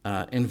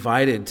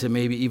invited to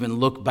maybe even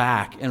look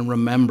back and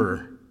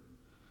remember,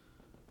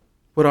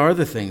 what are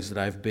the things that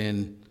I've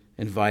been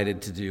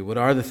invited to do? What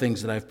are the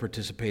things that I've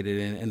participated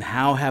in? And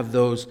how have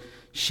those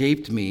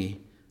shaped me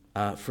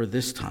for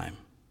this time,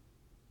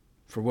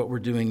 for what we're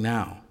doing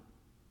now,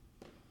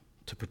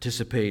 to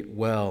participate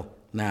well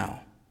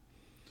now?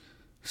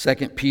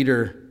 2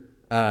 Peter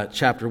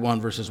chapter 1,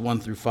 verses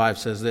 1 through 5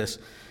 says this: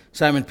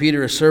 Simon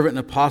Peter, a servant and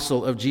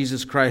apostle of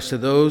Jesus Christ, to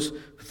those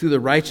who through the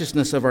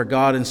righteousness of our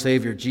God and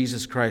Savior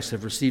Jesus Christ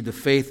have received a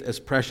faith as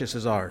precious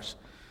as ours.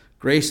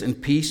 Grace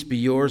and peace be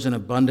yours in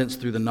abundance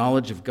through the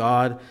knowledge of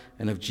God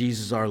and of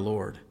Jesus our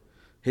Lord.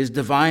 His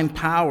divine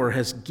power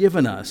has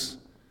given us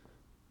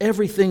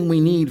everything we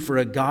need for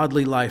a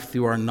godly life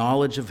through our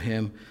knowledge of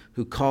Him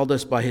who called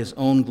us by His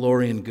own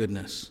glory and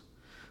goodness.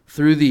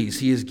 Through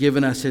these, He has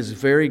given us His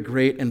very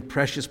great and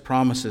precious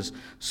promises,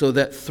 so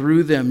that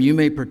through them you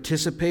may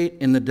participate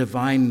in the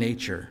divine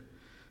nature,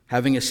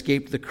 having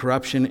escaped the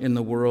corruption in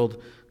the world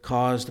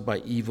caused by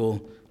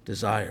evil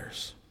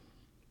desires.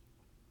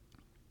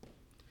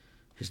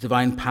 His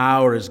divine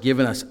power has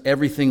given us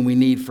everything we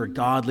need for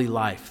godly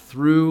life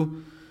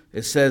through,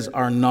 it says,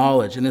 our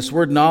knowledge. And this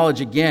word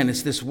knowledge, again,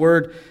 it's this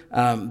word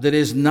that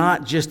is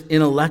not just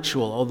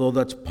intellectual, although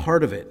that's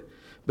part of it,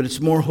 but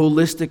it's more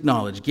holistic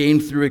knowledge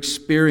gained through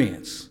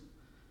experience,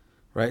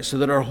 right? So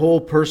that our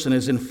whole person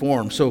is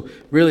informed. So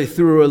really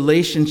through a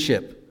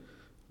relationship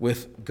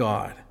with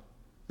God,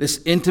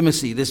 this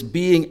intimacy, this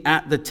being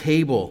at the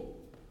table,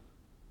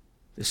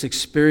 this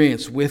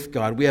experience with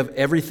God, we have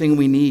everything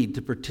we need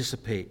to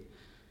participate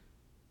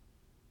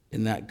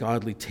in that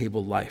godly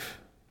table life.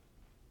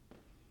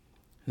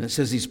 And it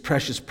says these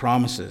precious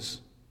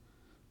promises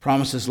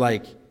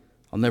like,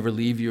 I'll never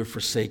leave you or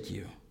forsake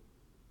you.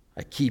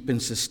 I keep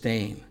and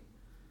sustain.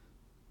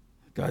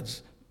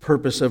 God's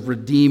purpose of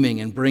redeeming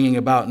and bringing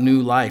about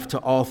new life to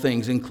all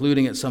things,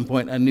 including at some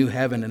point a new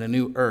heaven and a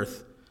new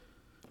earth.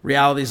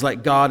 Realities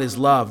like God is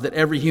love, that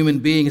every human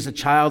being is a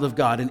child of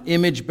God, an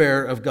image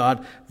bearer of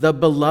God, the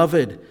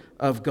beloved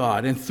of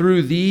God. And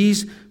through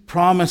these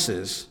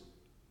promises,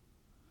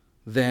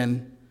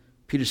 then,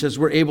 Peter says,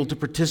 we're able to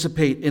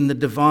participate in the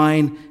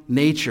divine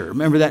nature.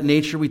 Remember that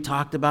nature we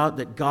talked about,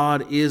 that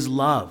God is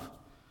love.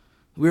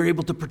 We're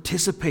able to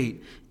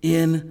participate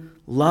in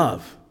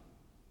love.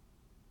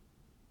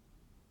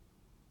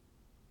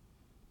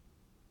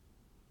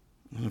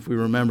 And if we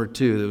remember,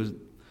 too, there was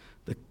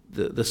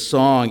the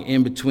song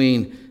in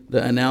between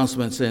the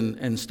announcements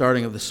and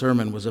starting of the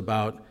sermon was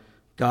about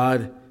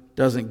God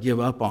doesn't give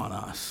up on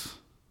us.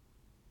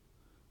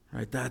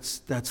 Right?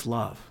 That's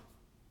love.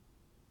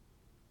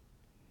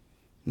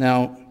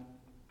 Now,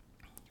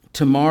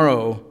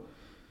 tomorrow,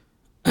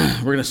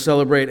 we're going to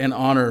celebrate and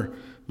honor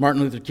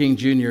Martin Luther King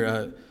Jr.,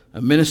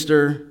 a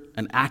minister,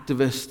 an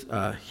activist,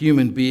 a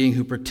human being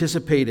who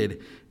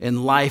participated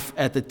in life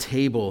at the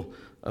table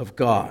of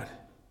God.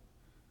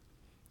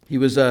 He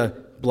was a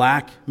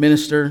black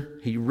minister.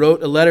 He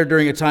wrote a letter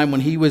during a time when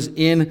he was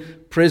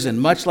in prison,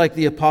 much like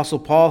the Apostle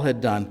Paul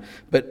had done.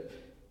 But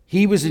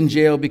he was in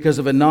jail because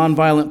of a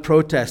nonviolent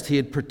protest he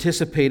had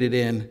participated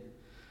in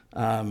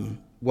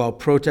while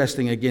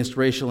protesting against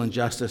racial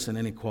injustice and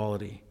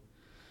inequality.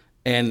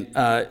 And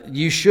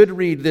you should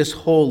read this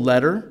whole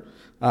letter.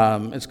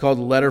 It's called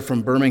The Letter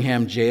from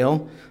Birmingham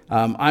Jail.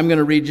 I'm going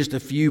to read just a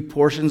few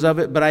portions of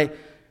it, but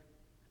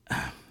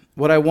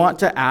what I want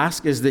to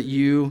ask is that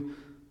you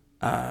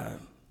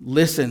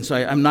listen. So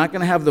I'm not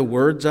going to have the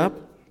words up.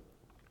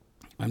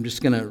 I'm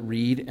just going to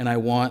read, and I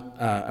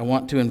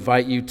want to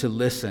invite you to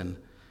listen.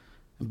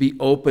 Be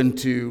open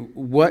to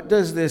what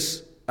does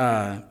this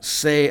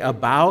say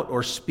about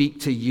or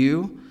speak to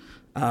you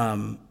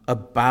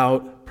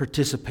about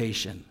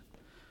participation.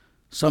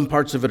 Some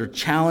parts of it are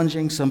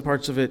challenging. Some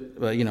parts of it,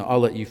 I'll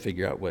let you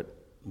figure out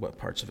what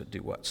parts of it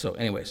do what. So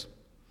anyways,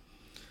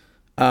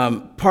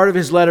 part of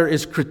his letter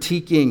is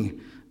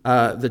critiquing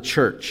the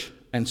church.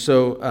 And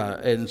so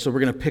we're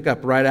going to pick up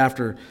right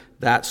after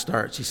that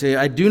starts. He says,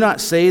 I do not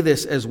say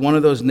this as one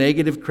of those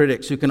negative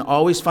critics who can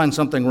always find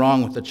something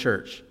wrong with the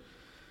church.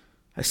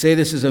 I say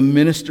this as a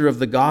minister of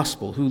the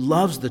gospel who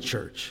loves the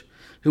church,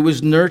 who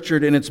was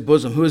nurtured in its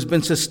bosom, who has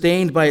been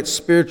sustained by its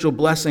spiritual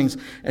blessings,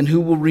 and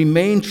who will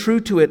remain true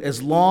to it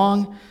as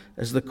long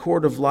as the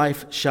cord of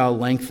life shall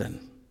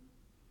lengthen.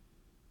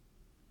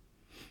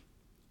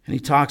 And he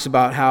talks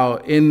about how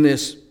in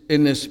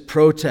this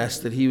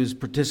protest that he was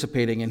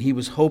participating in, he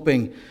was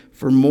hoping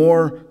for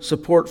more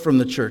support from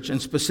the church,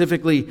 and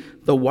specifically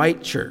the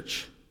white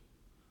church.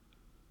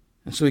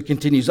 And so he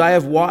continues, I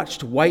have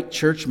watched white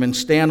churchmen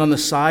stand on the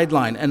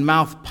sideline and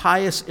mouth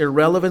pious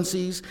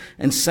irrelevancies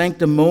and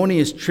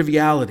sanctimonious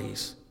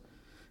trivialities.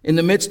 In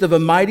the midst of a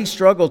mighty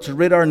struggle to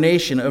rid our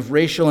nation of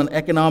racial and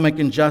economic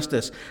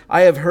injustice,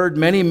 I have heard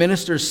many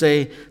ministers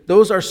say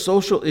those are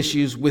social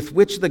issues with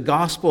which the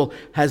gospel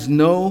has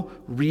no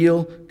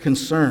real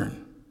concern.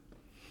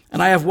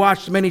 And I have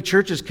watched many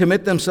churches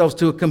commit themselves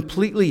to a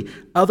completely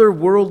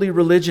otherworldly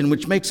religion,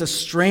 which makes a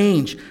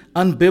strange,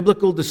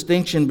 unbiblical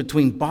distinction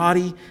between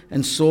body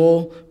and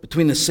soul,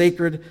 between the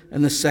sacred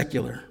and the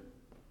secular.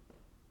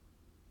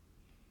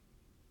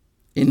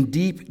 In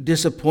deep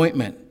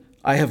disappointment,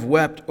 I have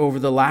wept over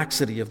the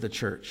laxity of the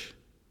church.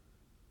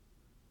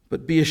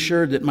 But be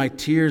assured that my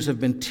tears have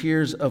been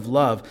tears of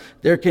love.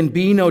 There can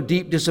be no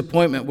deep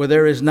disappointment where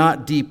there is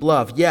not deep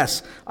love.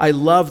 Yes, I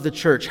love the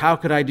church. How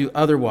could I do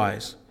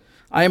otherwise?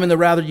 I am in the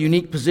rather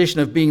unique position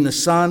of being the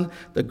son,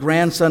 the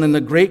grandson, and the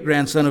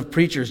great-grandson of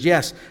preachers.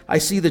 Yes, I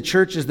see the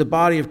church as the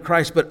body of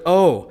Christ, but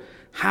oh,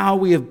 how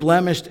we have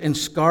blemished and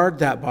scarred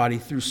that body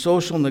through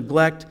social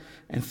neglect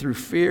and through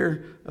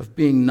fear of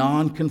being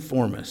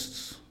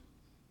nonconformists.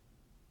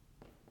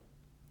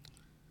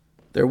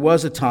 There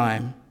was a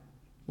time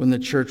when the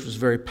church was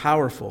very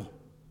powerful.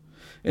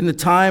 In the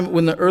time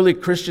when the early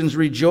Christians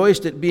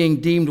rejoiced at being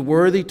deemed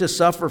worthy to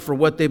suffer for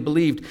what they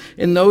believed.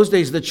 In those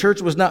days, the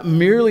church was not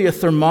merely a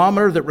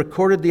thermometer that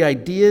recorded the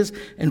ideas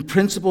and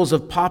principles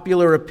of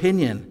popular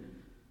opinion.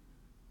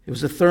 It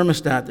was a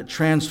thermostat that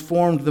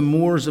transformed the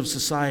mores of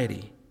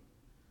society.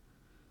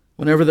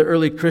 Whenever the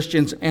early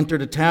Christians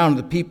entered a town,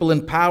 the people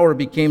in power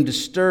became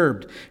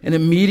disturbed and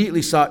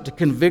immediately sought to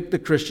convict the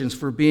Christians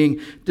for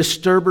being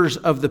disturbers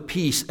of the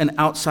peace and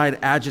outside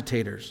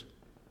agitators.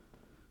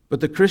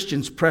 But the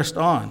Christians pressed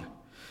on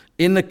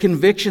in the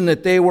conviction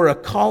that they were a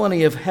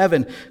colony of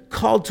heaven,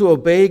 called to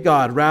obey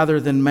God rather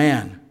than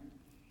man.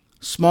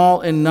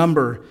 Small in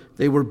number,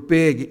 they were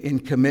big in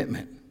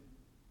commitment.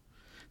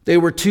 They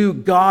were too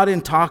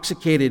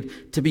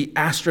God-intoxicated to be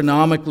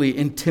astronomically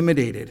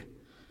intimidated.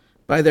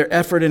 By their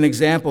effort and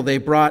example, they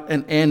brought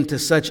an end to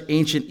such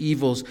ancient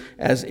evils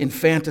as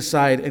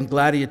infanticide and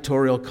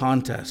gladiatorial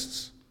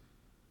contests.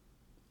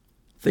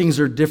 Things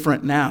are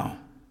different now.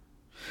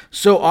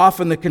 So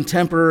often the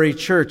contemporary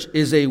church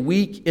is a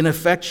weak,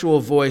 ineffectual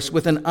voice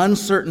with an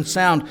uncertain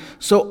sound.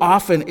 So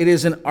often it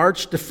is an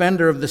arch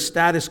defender of the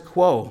status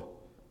quo.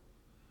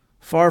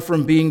 Far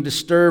from being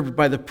disturbed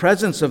by the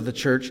presence of the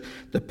church,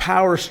 the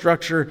power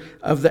structure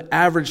of the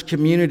average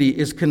community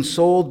is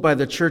consoled by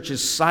the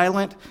church's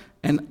silent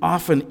and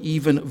often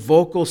even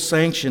vocal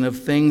sanction of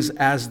things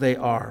as they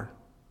are.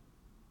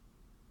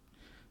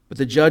 But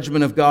the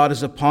judgment of God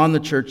is upon the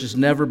church as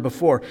never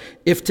before.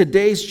 If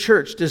today's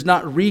church does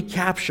not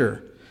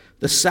recapture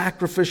the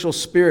sacrificial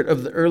spirit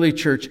of the early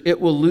church, it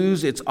will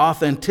lose its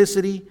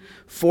authenticity,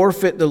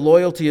 forfeit the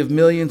loyalty of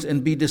millions,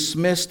 and be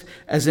dismissed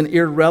as an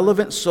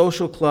irrelevant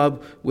social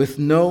club with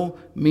no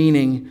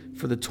meaning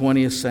for the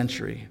 20th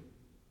century.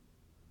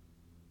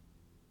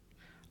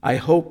 I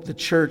hope the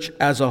church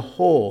as a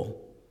whole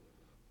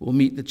will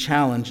meet the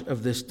challenge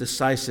of this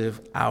decisive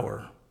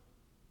hour.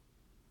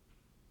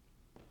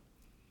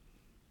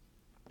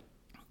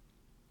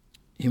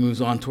 He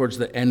moves on towards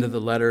the end of the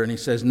letter and he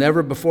says,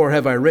 "Never before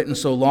have I written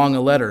so long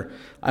a letter.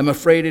 I'm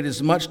afraid it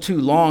is much too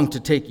long to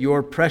take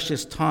your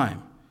precious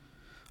time.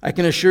 I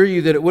can assure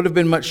you that it would have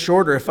been much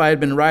shorter if I had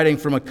been writing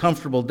from a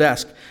comfortable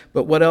desk.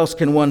 But what else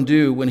can one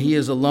do when he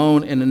is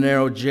alone in a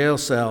narrow jail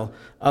cell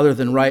other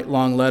than write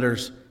long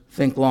letters,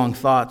 think long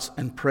thoughts,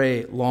 and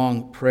pray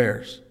long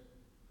prayers?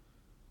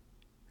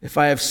 If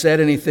I have said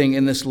anything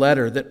in this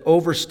letter that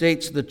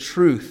overstates the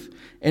truth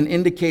and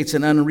indicates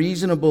an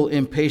unreasonable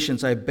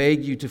impatience, I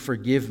beg you to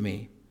forgive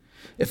me.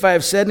 If I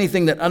have said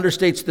anything that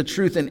understates the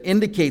truth and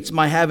indicates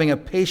my having a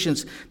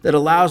patience that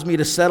allows me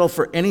to settle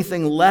for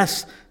anything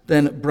less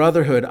than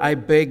brotherhood, I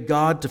beg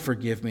God to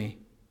forgive me.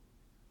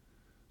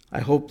 I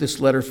hope this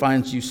letter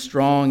finds you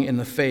strong in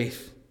the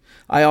faith.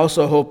 I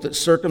also hope that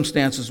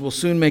circumstances will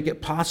soon make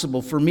it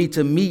possible for me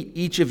to meet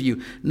each of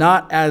you,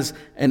 not as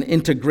an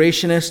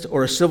integrationist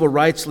or a civil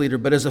rights leader,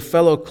 but as a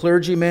fellow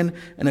clergyman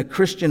and a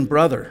Christian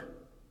brother.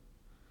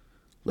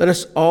 Let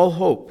us all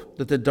hope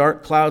that the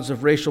dark clouds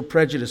of racial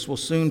prejudice will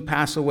soon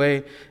pass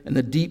away and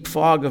the deep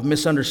fog of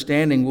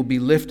misunderstanding will be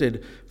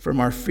lifted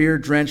from our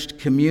fear-drenched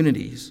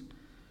communities.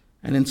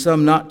 And in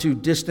some not too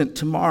distant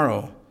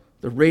tomorrow,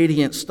 the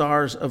radiant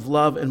stars of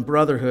love and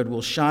brotherhood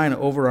will shine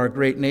over our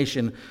great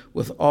nation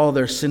with all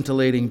their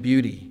scintillating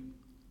beauty.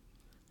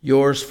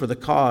 Yours for the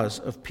cause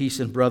of peace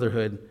and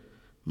brotherhood,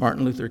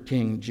 Martin Luther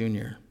King,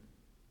 Jr."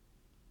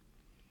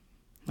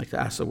 I'd like to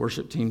ask the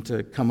worship team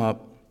to come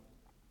up.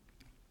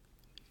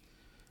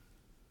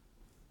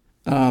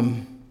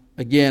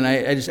 Again,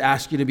 I just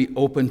ask you to be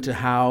open to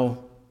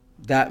how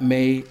that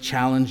may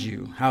challenge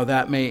you, how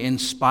that may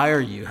inspire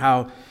you,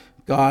 how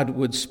God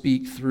would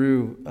speak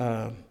through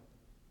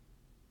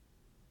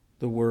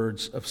the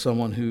words of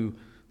someone who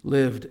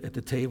lived at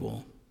the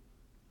table.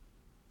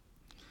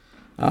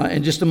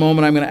 In just a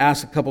moment, I'm going to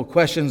ask a couple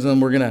questions, and then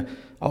we're going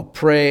I'll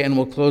pray and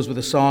we'll close with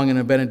a song and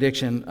a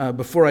benediction.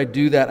 Before I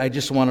do that, I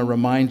just want to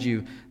remind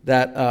you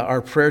that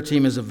our prayer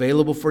team is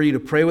available for you to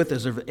pray with.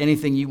 Is there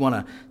anything you want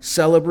to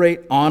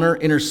celebrate, honor,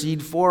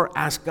 intercede for,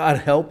 ask God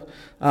help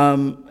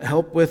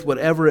with,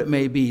 whatever it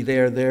may be, they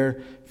are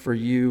there for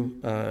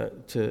you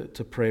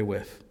to pray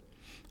with.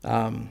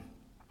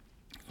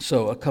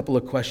 So a couple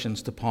of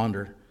questions to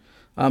ponder.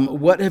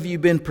 What have you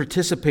been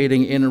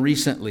participating in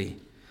recently?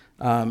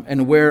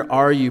 And where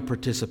are you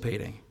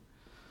participating?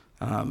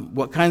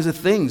 What kinds of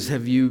things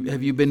have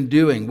you been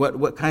doing?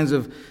 What kinds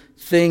of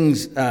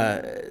things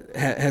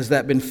has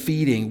that been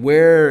feeding?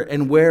 Where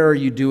are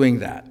you doing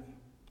that?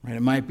 Right?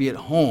 It might be at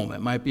home. It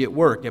might be at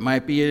work. It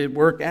might be at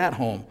work at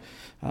home.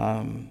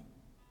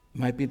 It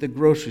might be at the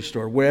grocery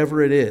store,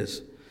 wherever it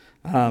is.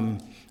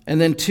 And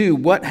then 2,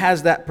 what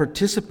has that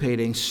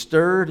participating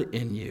stirred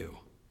in you?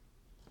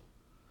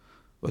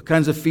 What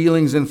kinds of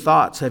feelings and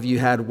thoughts have you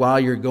had while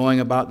you're going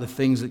about the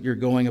things that you're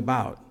going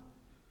about?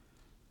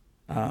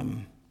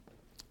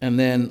 And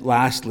then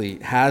lastly,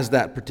 has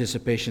that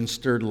participation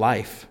stirred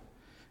life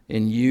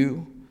in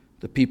you,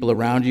 the people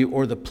around you,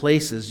 or the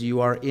places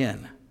you are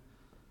in?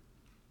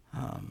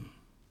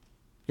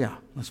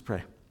 Let's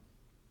pray.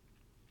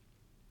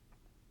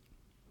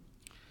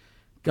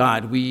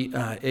 God, we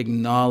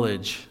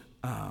acknowledge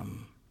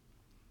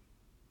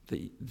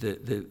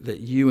that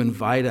you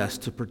invite us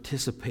to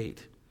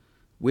participate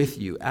with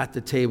you at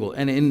the table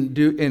and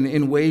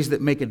in ways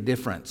that make a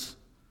difference.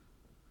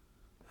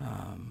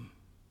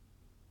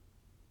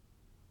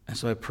 And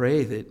so I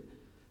pray that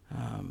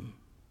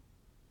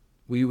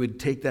we would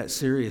take that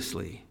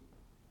seriously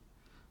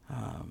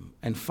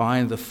and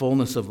find the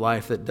fullness of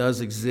life that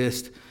does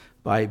exist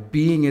by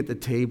being at the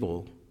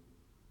table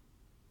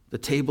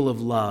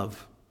of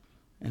love,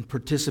 and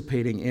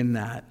participating in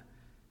that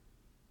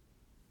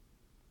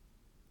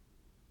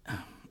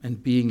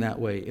and being that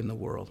way in the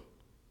world.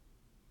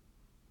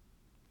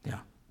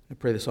 I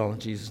pray this all in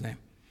Jesus' name.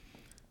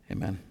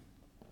 Amen.